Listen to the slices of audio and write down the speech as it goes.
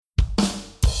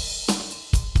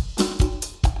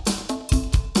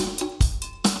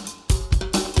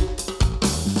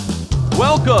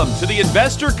Welcome to the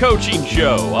Investor Coaching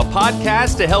Show, a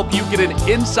podcast to help you get an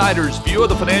insider's view of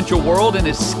the financial world and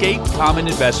escape common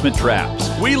investment traps.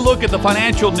 We look at the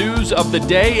financial news of the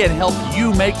day and help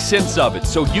you make sense of it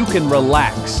so you can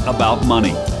relax about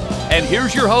money. And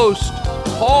here's your host,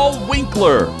 Paul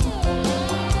Winkler.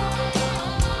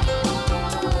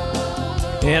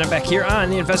 And I'm back here on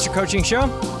the Investor Coaching Show.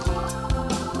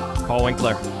 Paul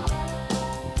Winkler.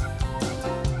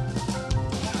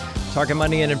 Talking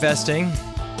money and investing.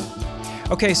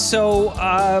 Okay, so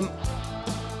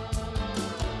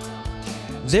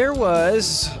there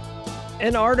was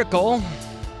an article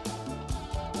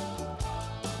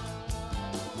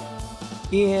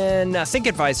in Think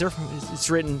Advisor. It's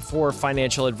written for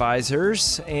financial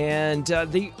advisors, and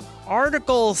the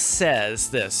article says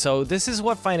this. So this is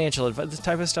what the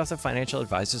type of stuff that financial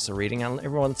advisors are reading. Every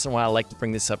once in a while, I like to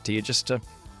bring this up to you just to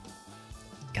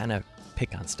kind of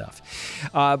pick on stuff.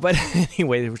 But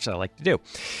anyway, which I like to do.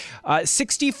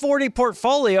 60-40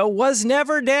 portfolio was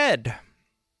never dead,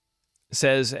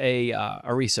 says a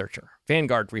researcher,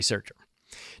 Vanguard researcher.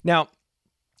 Now,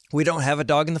 we don't have a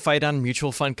dog in the fight on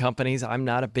mutual fund companies. I'm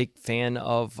not a big fan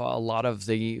of a lot of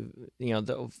the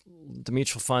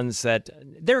mutual funds that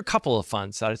there are a couple of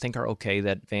funds that I think are okay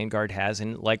that Vanguard has.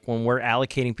 And like when we're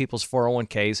allocating people's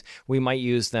 401ks, we might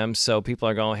use them. So people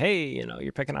are going, hey,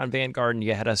 you're picking on Vanguard and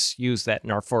you had us use that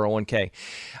in our 401k.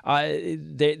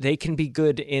 They can be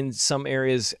good in some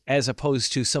areas as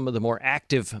opposed to some of the more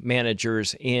active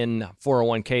managers in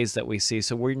 401ks that we see.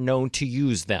 So we're known to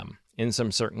use them in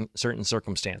some certain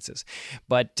circumstances.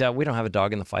 But we don't have a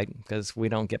dog in the fight because we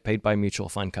don't get paid by mutual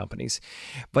fund companies.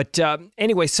 But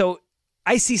anyway, so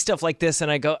I see stuff like this and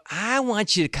I go, I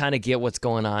want you to kind of get what's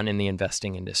going on in the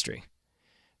investing industry.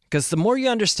 Because the more you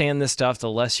understand this stuff, the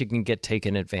less you can get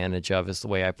taken advantage of, is the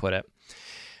way I put it.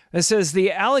 It says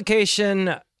the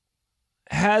allocation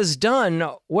has done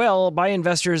well by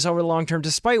investors over the long term,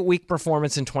 despite weak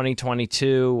performance in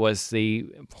 2022, was the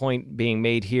point being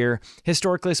made here.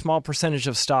 Historically, a small percentage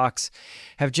of stocks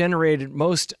have generated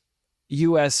most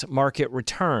U.S. market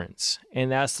returns.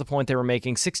 And that's the point they were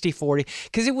making, 60-40,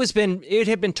 because it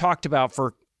had been talked about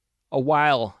for a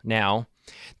while now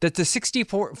that the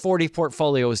 60-40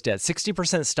 portfolio is dead.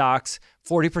 60% stocks,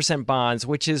 40% bonds,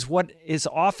 which is what is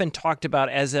often talked about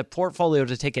as a portfolio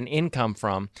to take an income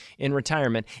from in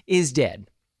retirement, is dead.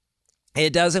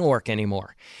 It doesn't work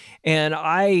anymore. And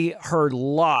I heard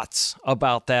lots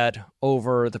about that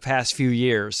over the past few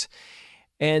years.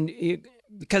 And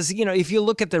because, if you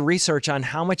look at the research on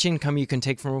how much income you can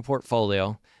take from a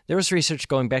portfolio, there was research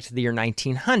going back to the year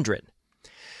 1900.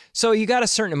 So you got a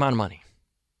certain amount of money.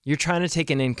 You're trying to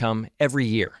take an income every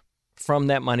year from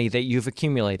that money that you've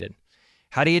accumulated.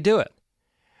 How do you do it?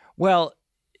 Well,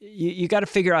 you got to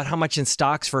figure out how much in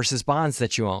stocks versus bonds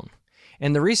that you own.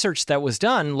 And the research that was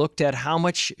done looked at how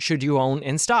much should you own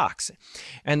in stocks.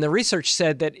 And the research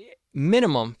said that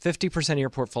minimum 50% of your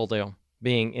portfolio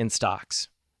being in stocks.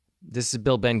 This is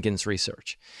Bill Bengen's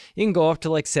research. You can go up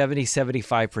to like 70,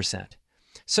 75%.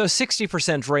 So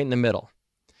 60% right in the middle.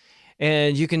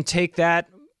 And you can take that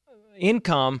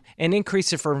income and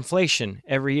increase it for inflation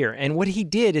every year. And what he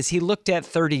did is he looked at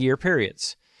 30-year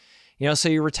periods. So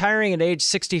you're retiring at age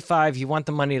 65, you want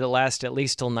the money to last at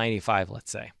least till 95,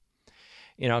 let's say.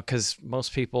 Because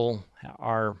most people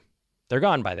they're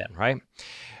gone by then, right?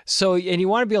 So, and you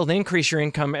want to be able to increase your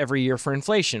income every year for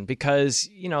inflation because,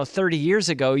 30 years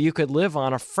ago, you could live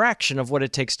on a fraction of what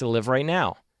it takes to live right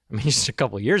now. I mean, just a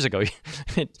couple of years ago,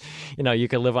 you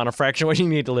could live on a fraction of what you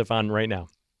need to live on right now.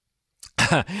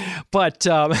 But,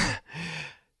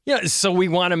 so we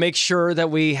want to make sure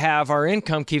that we have our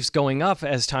income keeps going up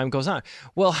as time goes on.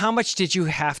 Well, how much did you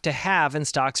have to have in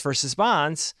stocks versus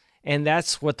bonds? And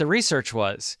that's what the research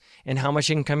was. And how much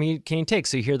income can you take?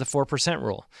 So you hear the 4%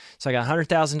 rule. So I got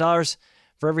 $100,000.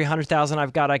 For every $100,000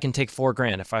 I've got, I can take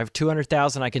 $4,000. If I have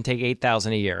 $200,000, I can take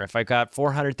 $8,000 a year. If I got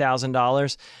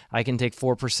 $400,000, I can take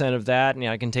 4% of that, and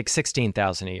I can take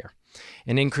 $16,000 a year,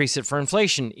 and increase it for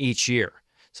inflation each year.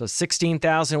 So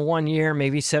 16,000 one year,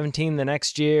 maybe 17 the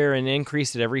next year, and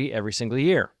increase it every single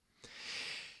year.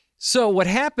 So what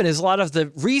happened is a lot of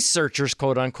the researchers,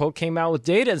 quote unquote, came out with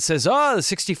data that says, the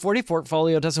 60-40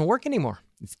 portfolio doesn't work anymore.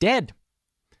 It's dead.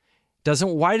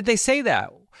 Why did they say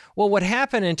that? Well, what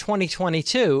happened in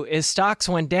 2022 is stocks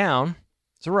went down.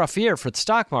 It's a rough year for the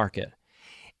stock market.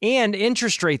 And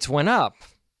interest rates went up.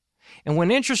 And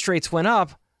when interest rates went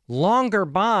up, longer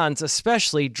bonds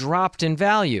especially dropped in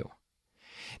value.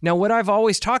 Now, what I've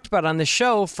always talked about on this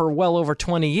show for well over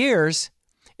 20 years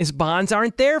is bonds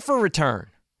aren't there for return.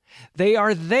 They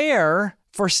are there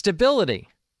for stability.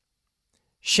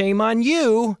 Shame on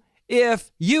you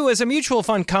if you as a mutual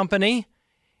fund company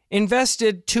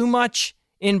invested too much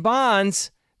in bonds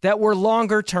that were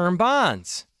longer-term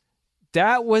bonds.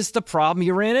 That was the problem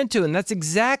you ran into, and that's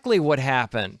exactly what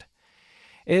happened.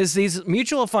 Is these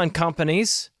mutual fund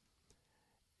companies,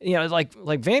 like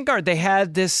Vanguard, they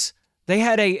had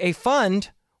a fund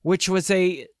which was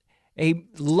a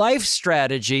life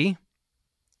strategy.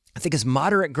 I think it's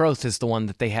moderate growth is the one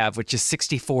that they have, which is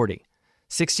 60-40.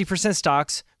 60%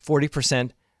 stocks,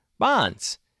 40%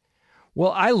 bonds.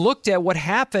 Well, I looked at what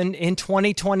happened in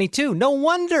 2022. No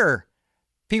wonder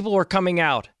people were coming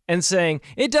out and saying,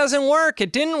 it doesn't work,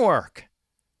 it didn't work.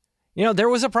 There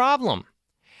was a problem.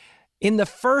 In the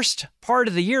first part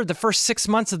of the year, the first 6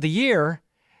 months of the year,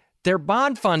 their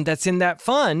bond fund that's in that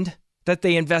fund that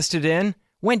they invested in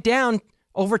went down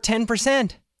over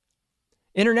 10%.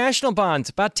 International bonds,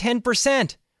 about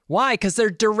 10%. Why? Because their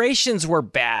durations were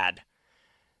bad.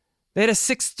 They had a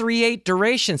 6.38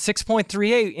 duration,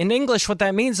 6.38. In English, what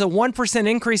that means, a 1%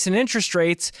 increase in interest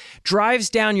rates drives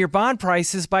down your bond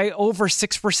prices by over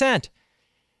 6%.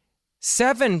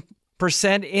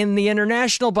 7% in the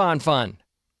international bond fund.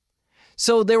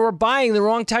 So they were buying the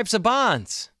wrong types of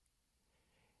bonds.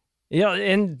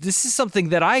 And this is something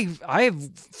that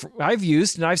I've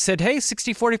used, and I've said, hey,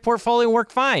 60-40 portfolio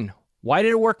worked fine. Why did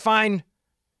it work fine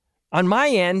on my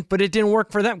end, but it didn't work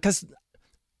for them? Because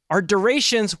our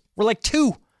durations were like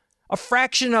 2, a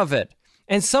fraction of it.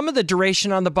 And some of the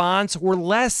duration on the bonds were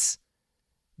less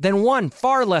than 1,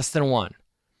 far less than 1.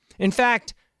 In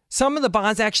fact, some of the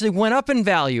bonds actually went up in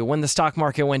value when the stock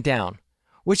market went down,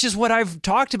 which is what I've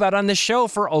talked about on this show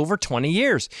for over 20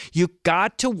 years. You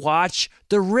got to watch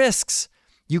the risks.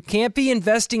 You can't be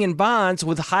investing in bonds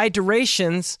with high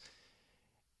durations,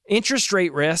 interest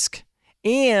rate risk,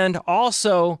 and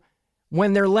also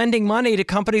when they're lending money to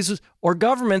companies or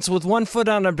governments with one foot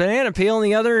on a banana peel and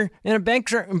the other in a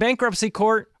bankruptcy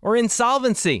court or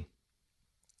insolvency.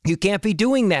 You can't be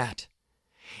doing that.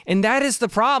 And that is the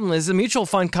problem, is the mutual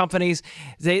fund companies,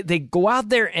 they go out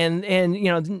there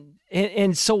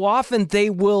and so often they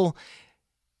will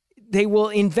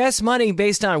invest money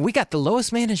based on, we got the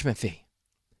lowest management fee.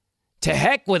 To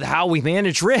heck with how we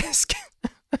manage risk.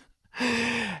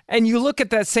 And you look at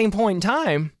that same point in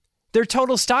time, their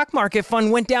total stock market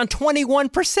fund went down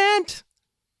 21%.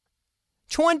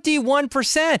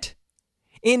 21%.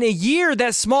 In a year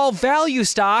that small value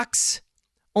stocks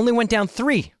only went down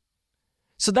 3%.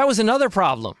 So that was another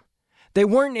problem. They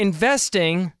weren't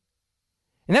investing,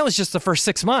 and that was just the first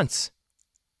 6 months.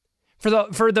 For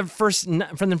the first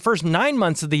 9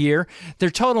 months of the year,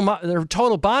 their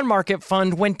total bond market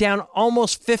fund went down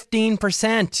almost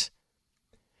 15%.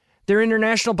 Their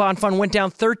international bond fund went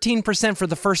down 13% for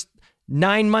the first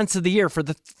 9 months of the year, for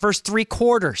the first 3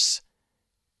 quarters.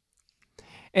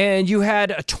 And you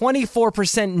had a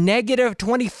 24% negative,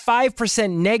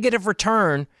 25% negative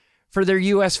return for their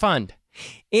U.S. fund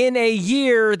in a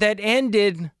year that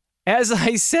ended, as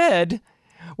I said,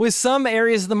 with some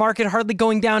areas of the market hardly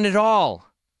going down at all.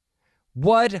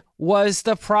 What was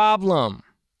the problem?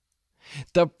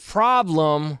 The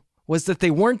problem was that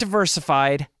they weren't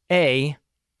diversified, A,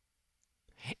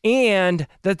 and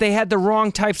that they had the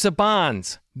wrong types of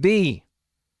bonds, B.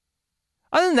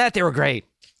 Other than that, they were great.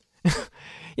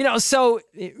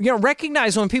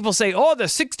 Recognize when people say, oh, the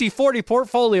 60-40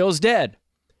 portfolio is dead.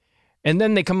 And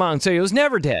then they come out and say it was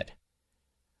never dead.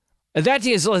 That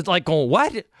is like, going,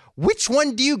 what? Which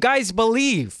one do you guys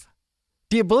believe?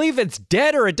 Do you believe it's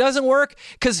dead or it doesn't work?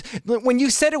 Because when you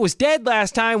said it was dead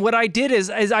last time, what I did is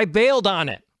I bailed on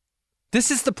it. This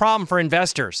is the problem for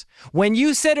investors. When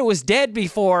you said it was dead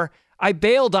before, I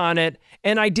bailed on it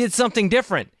and I did something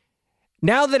different.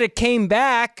 Now that it came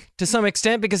back to some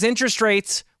extent because interest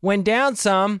rates went down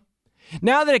some,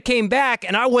 now that it came back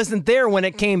and I wasn't there when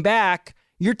it came back,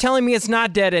 you're telling me it's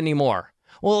not dead anymore.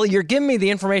 Well, you're giving me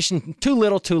the information too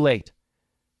little, too late.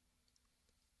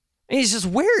 And he's just,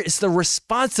 where is the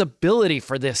responsibility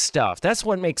for this stuff? That's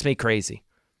what makes me crazy.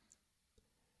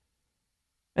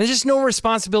 And there's just no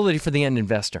responsibility for the end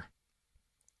investor.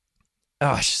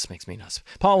 Oh, it just makes me nuts.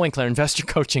 Paul Winkler, Investor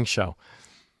Coaching Show.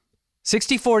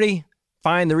 60-40,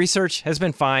 fine. The research has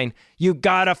been fine. You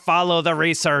gotta follow the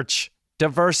research.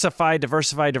 Diversify.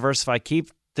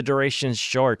 Keep the durations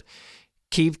short.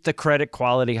 Keep the credit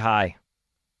quality high.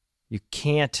 You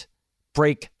can't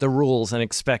break the rules and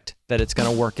expect that it's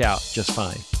going to work out just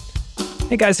fine.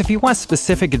 Hey guys, if you want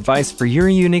specific advice for your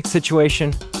unique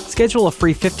situation, schedule a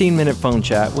free 15-minute phone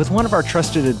chat with one of our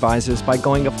trusted advisors by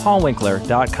going to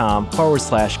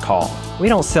paulwinkler.com/call. We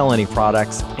don't sell any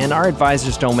products, and our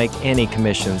advisors don't make any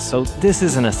commissions, so this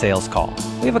isn't a sales call.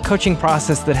 We have a coaching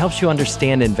process that helps you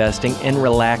understand investing and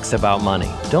relax about money.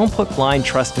 Don't put blind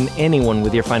trust in anyone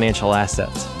with your financial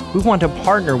assets. We want to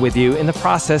partner with you in the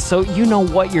process so you know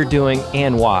what you're doing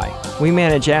and why. We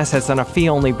manage assets on a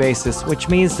fee-only basis, which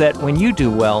means that when you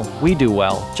do well, we do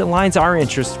well, which aligns our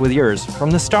interests with yours from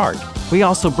the start. We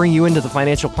also bring you into the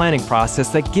financial planning process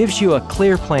that gives you a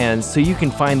clear plan so you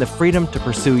can find the freedom to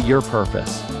pursue your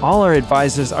purpose. All our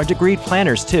advisors are degreed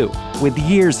planners too, with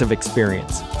years of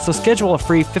experience. So schedule a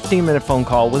free 15-minute phone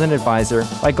call with an advisor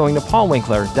by going to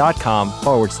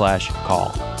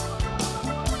paulwinkler.com/call.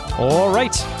 All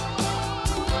right.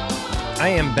 I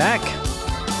am back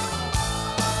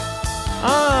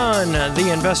on the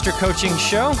Investor Coaching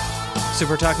Show,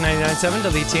 Super Talk 99.7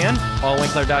 WTN,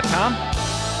 paulwinkler.com.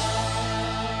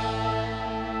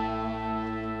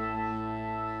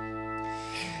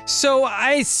 So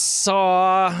I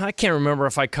can't remember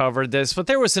if I covered this, but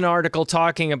there was an article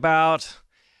talking about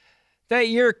that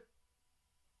your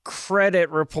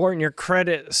credit report and your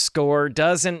credit score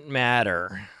doesn't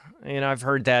matter. I've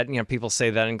heard that, people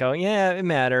say that and go, yeah, it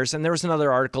matters. And there was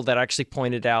another article that actually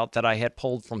pointed out that I had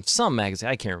pulled from some magazine.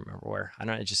 I can't remember where.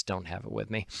 I just don't have it with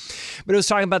me. But it was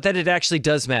talking about that it actually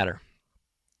does matter.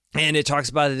 And it talks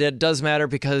about it does matter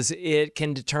because it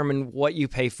can determine what you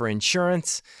pay for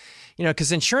insurance.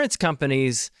 Because insurance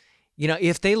companies,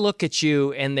 if they look at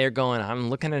you and they're going,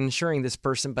 I'm looking at insuring this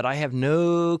person, but I have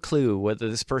no clue whether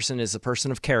this person is a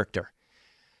person of character.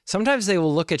 Sometimes they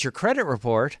will look at your credit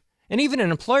report. And even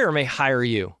an employer may hire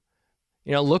you,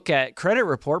 look at credit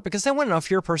report because they want to know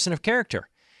if you're a person of character.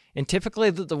 And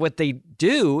typically what they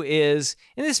do is,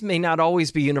 and this may not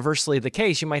always be universally the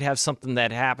case, you might have something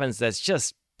that happens that's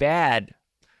just bad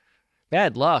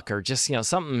luck, or just,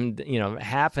 something,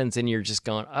 happens and you're just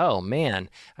going, oh man,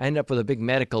 I end up with a big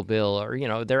medical bill, or,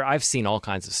 I've seen all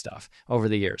kinds of stuff over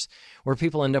the years where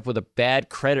people end up with a bad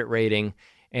credit rating.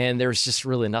 And there's just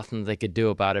really nothing they could do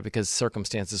about it because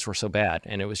circumstances were so bad.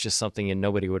 And it was just something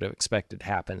nobody would have expected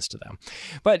happens to them.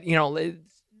 But,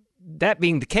 that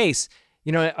being the case,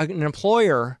 an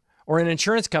employer or an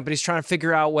insurance company is trying to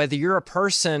figure out whether you're a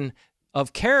person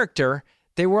of character.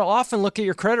 They will often look at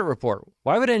your credit report.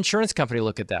 Why would an insurance company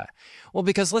look at that? Well,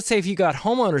 because let's say if you got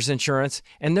homeowners insurance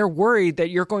and they're worried that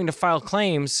you're going to file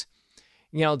claims,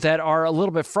 that are a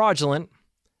little bit fraudulent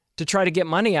to try to get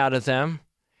money out of them.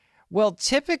 Well,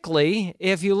 typically,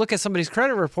 if you look at somebody's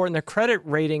credit report and their credit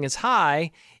rating is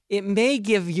high, it may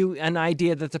give you an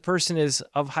idea that the person is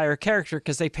of higher character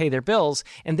because they pay their bills,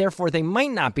 and therefore they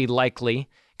might not be likely,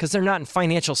 because they're not in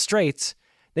financial straits,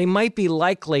 they might be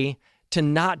likely to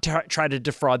not try to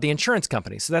defraud the insurance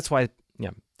company. So that's why,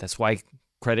 your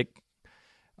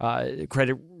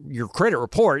credit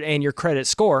report and your credit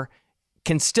score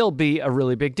can still be a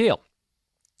really big deal.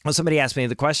 Well, somebody asked me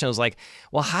the question, I was like,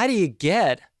 well, how do you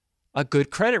get a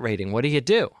good credit rating? What do you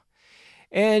do?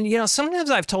 And, sometimes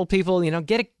I've told people,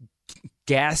 get a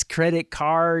gas credit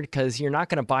card because you're not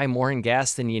going to buy more in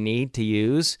gas than you need to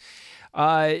use.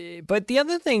 But the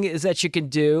other thing is that you can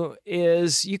do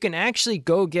is you can actually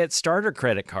go get starter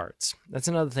credit cards. That's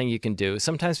another thing you can do.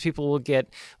 Sometimes people will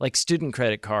get like student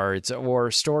credit cards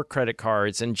or store credit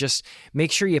cards and just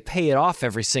make sure you pay it off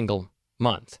every single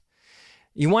month.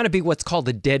 You want to be what's called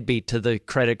a deadbeat to the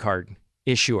credit card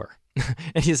issuer.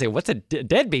 And you say, what's a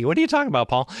deadbeat? What are you talking about,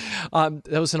 Paul? That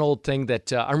was an old thing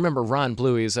that I remember Ron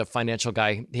Blue, he's a financial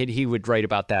guy. He would write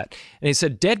about that. And he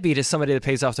said, deadbeat is somebody that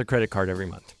pays off their credit card every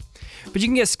month. But you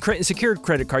can get a secured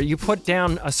credit card. You put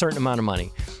down a certain amount of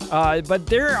money. But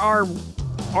there are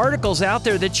articles out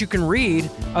there that you can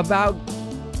read about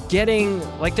getting,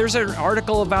 like there's an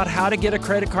article about how to get a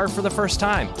credit card for the first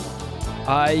time.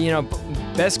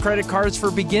 Best credit cards for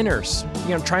beginners,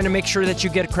 trying to make sure that you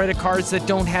get credit cards that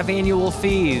don't have annual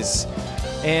fees.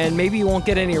 And maybe you won't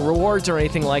get any rewards or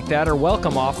anything like that or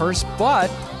welcome offers,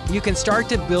 but you can start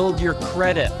to build your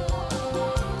credit.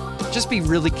 Just be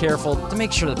really careful to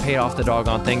make sure to pay off the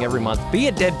doggone thing every month. Be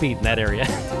a deadbeat in that area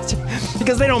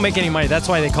because they don't make any money. That's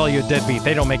why they call you a deadbeat.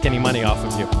 They don't make any money off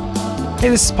of you. Hey,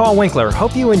 this is Paul Winkler.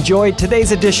 Hope you enjoyed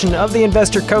today's edition of the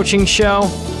Investor Coaching Show.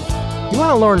 You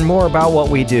want to learn more about what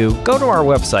we do, go to our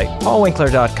website,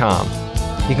 paulwinkler.com.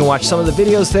 You can watch some of the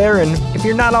videos there, and if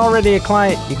you're not already a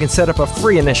client, you can set up a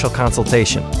free initial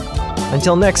consultation.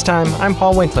 Until next time, I'm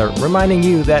Paul Winkler, reminding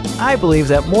you that I believe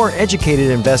that more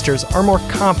educated investors are more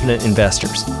confident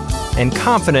investors, and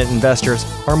confident investors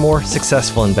are more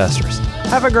successful investors.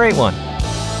 Have a great one.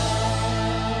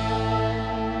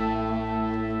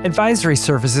 Advisory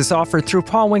services offered through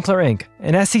Paul Winkler, Inc.,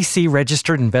 an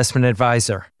SEC-registered investment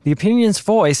advisor. The opinions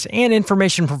voiced and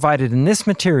information provided in this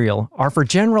material are for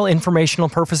general informational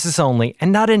purposes only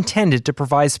and not intended to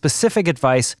provide specific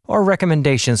advice or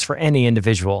recommendations for any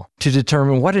individual. To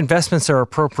determine what investments are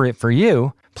appropriate for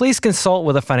you, please consult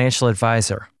with a financial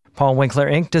advisor. Paul Winkler,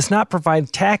 Inc. does not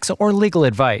provide tax or legal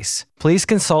advice. Please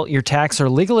consult your tax or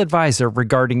legal advisor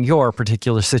regarding your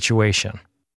particular situation.